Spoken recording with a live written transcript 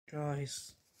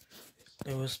Guys,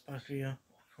 it was back here,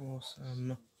 of course,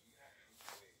 um,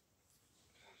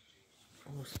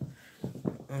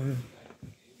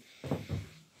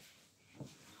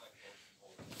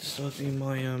 this will be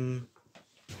my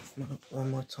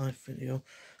type video.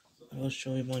 I'll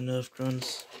show you my Nerf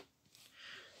guns.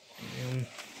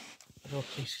 I'll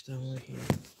place it down right here.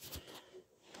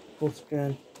 Fourth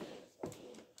gen,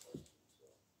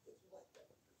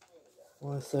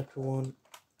 my second one,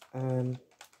 and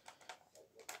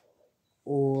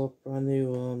all brand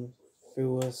new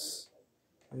viewers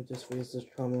who just visited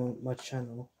come on my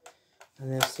channel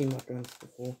and they've seen my guns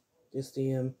before. This is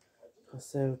the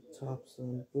Triceratops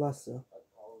blaster,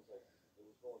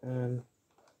 and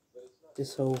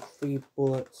this whole 3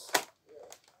 bullets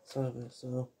side of it.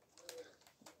 So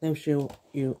let me show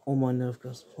you all my Nerf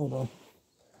guns. Hold on.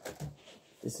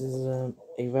 This is a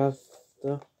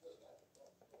Raptor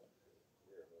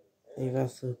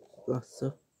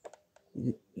blaster.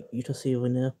 You can see it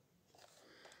right now.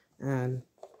 And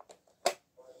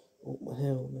oh, my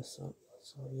hair will mess up.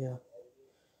 So yeah.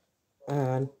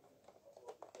 And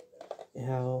it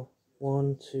has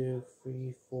 1, 2,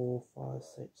 3, 4, 5,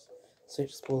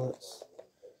 6 bullets.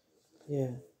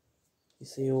 Yeah. You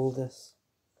see all this.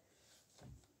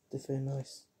 They're very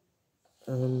nice.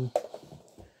 Then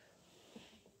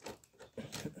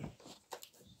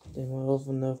my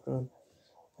other Nerf gun,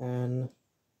 and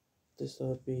this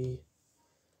would be,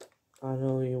 I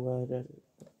know you were that.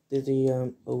 They're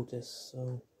the oldest,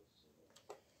 so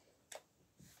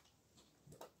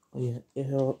oh yeah,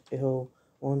 it'll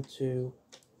 1, 2,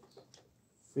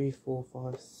 3, 4,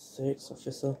 5, 6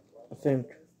 officer. I think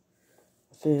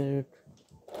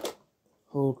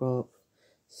hold up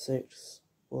 6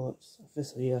 bullets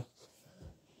officer, yeah.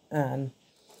 And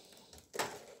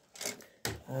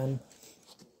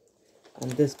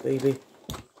this baby,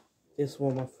 this is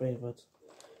one of my favorites.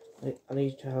 I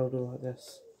need to hold it like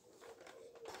this.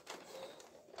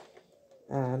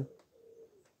 And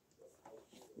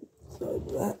so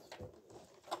that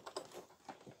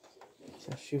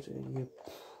I'll shoot it at you.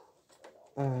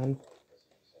 And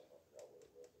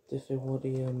this is one of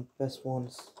the best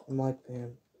ones in my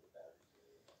opinion.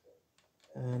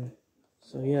 And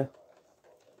so yeah.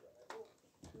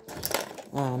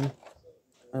 And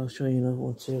I'll show you another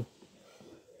one too.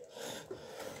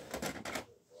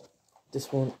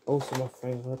 This one also my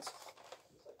favourite.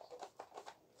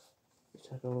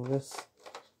 Check all this.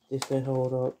 This can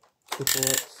hold up 2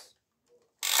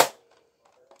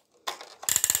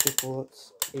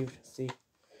 bullets, you can see.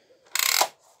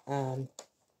 And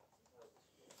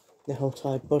the whole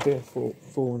type budget for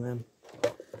them.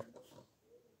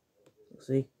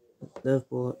 See, Nerf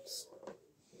bullets.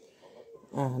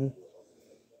 And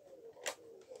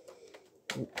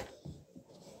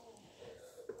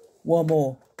one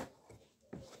more.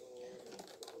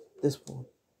 This one.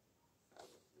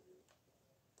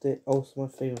 They're also my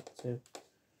favourite too.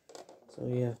 So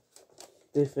yeah.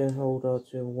 This thing hold up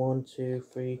to 1, 2,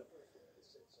 3,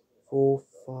 4,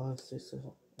 5, 6,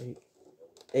 7,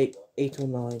 8 or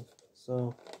 9.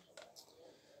 So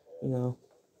you know,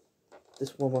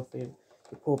 this one my favourite.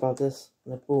 You pull about this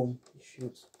and then boom, you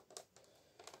shoot.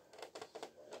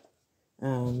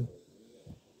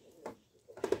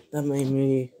 That made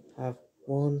me have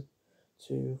 1,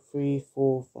 2, 3,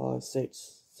 4, 5,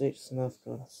 6 Nerf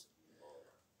guns.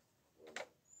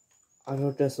 I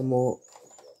know there's some more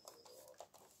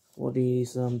for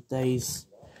these days,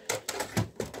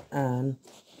 and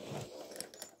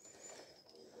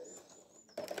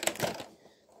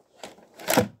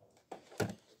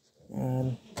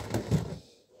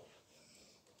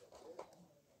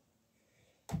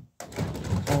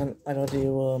I don't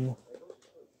do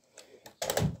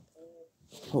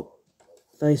oh,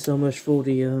 thanks so much for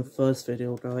the first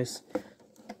video, guys.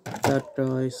 That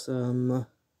guys the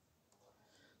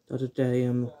other day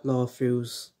lot of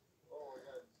views,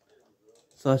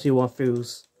 31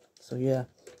 views. So yeah.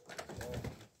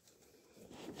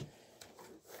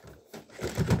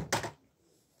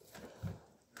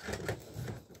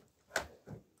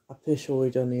 I'm pretty sure we're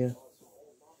done here.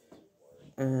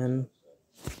 And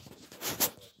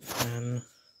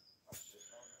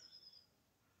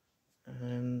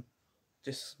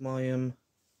this is my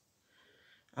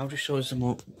I'll just show you some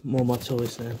more of my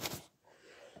toys now.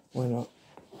 Why not?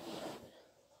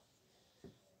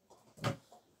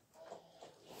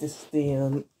 This is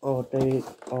the arcade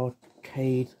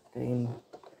game.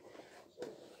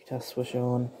 You just switch it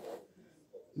on.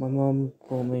 My mum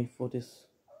bought me for this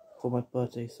for my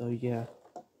birthday, so yeah.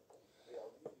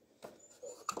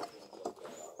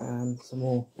 And some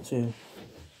more too.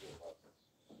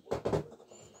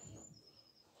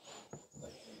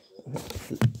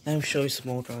 Let me show you some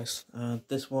more guys.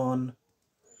 This one,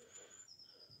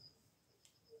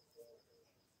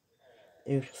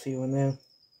 you can see one there,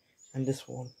 and this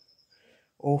one,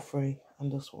 all three,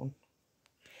 and this one.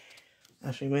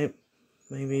 Actually,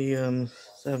 maybe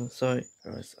 7. Sorry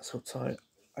guys, I'm so tired.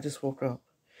 I just woke up.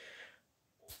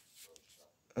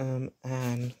 And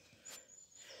I'm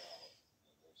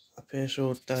pretty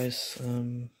sure that is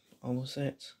almost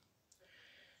it.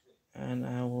 And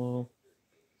I will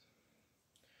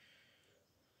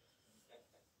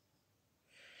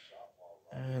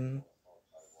and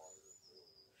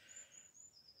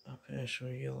I'm pretty sure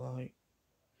you like.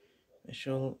 Make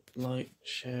sure like,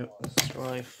 share, and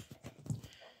subscribe.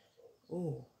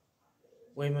 Ooh,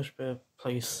 way much better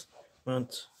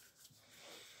placement.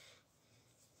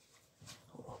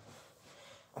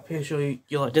 I'm pretty sure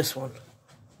you like this one.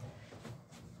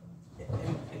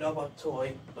 You know about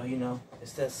toy, but you know,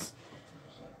 it's this.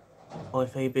 I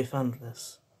think you'd be a fan of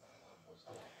this.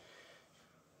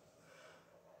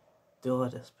 Do you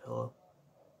like this pillow?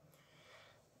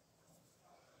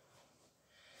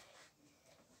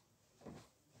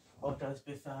 I'd guys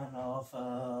be a fan of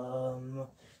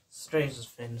Stranger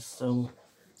Things, so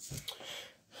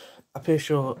I'm pretty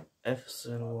sure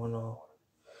episode 1 or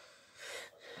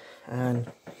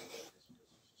and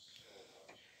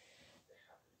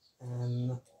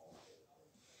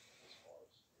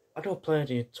I don't play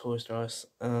any toys guys.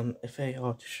 It's very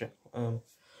hard to show.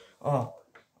 Oh,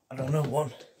 I don't know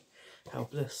one.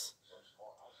 Help this.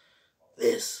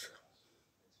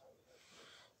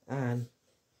 And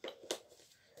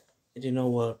it did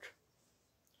not work.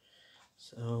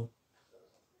 So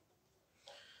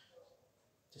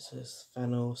this is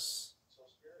Thanos,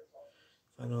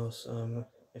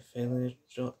 Infinity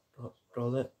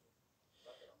Gauntlet.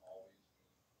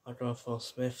 I draw for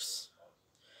Smiths,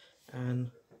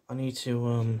 and I need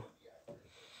to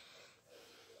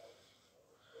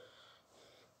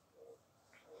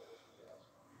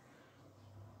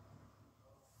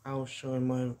I'll show in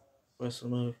my rest of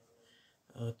my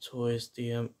toys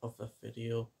DM of the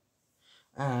video,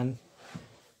 and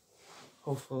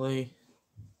hopefully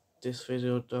this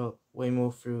video got way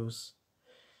more views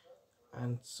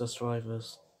and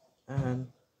subscribers,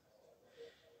 and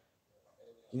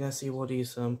you can see what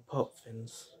these pop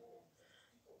fins.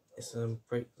 It's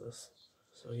breakless.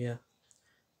 So yeah,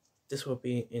 this will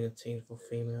be in a team for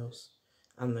females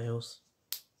and males.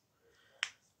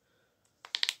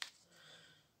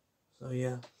 So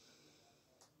yeah,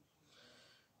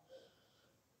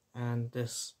 and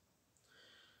this,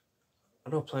 I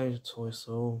don't play with toys,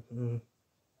 so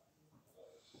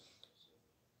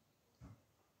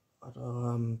I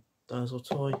don't dinosaur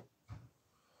toy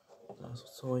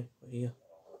right here.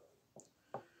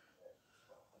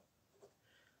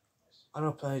 I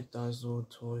don't play dinosaur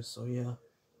toys, so yeah.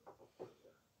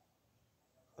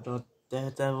 I got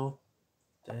Daredevil,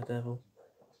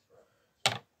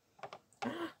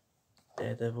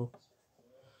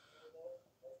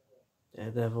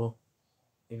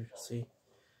 if you can see,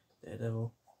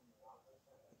 Daredevil,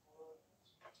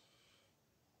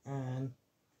 and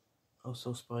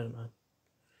also Spider-Man.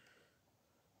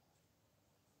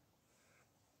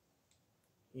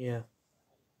 Yeah,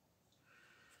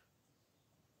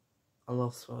 I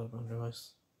love Spider-Man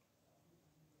guys.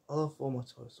 I love all my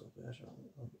toys, so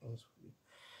I'm honest with you.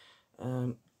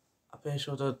 I'm pretty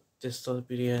sure that this is the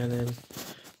video, and then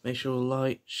make sure to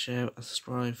like, share, and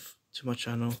subscribe to my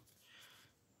channel.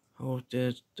 Oh,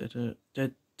 dead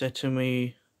to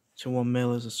me to 1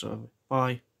 million subscribers.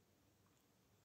 Bye.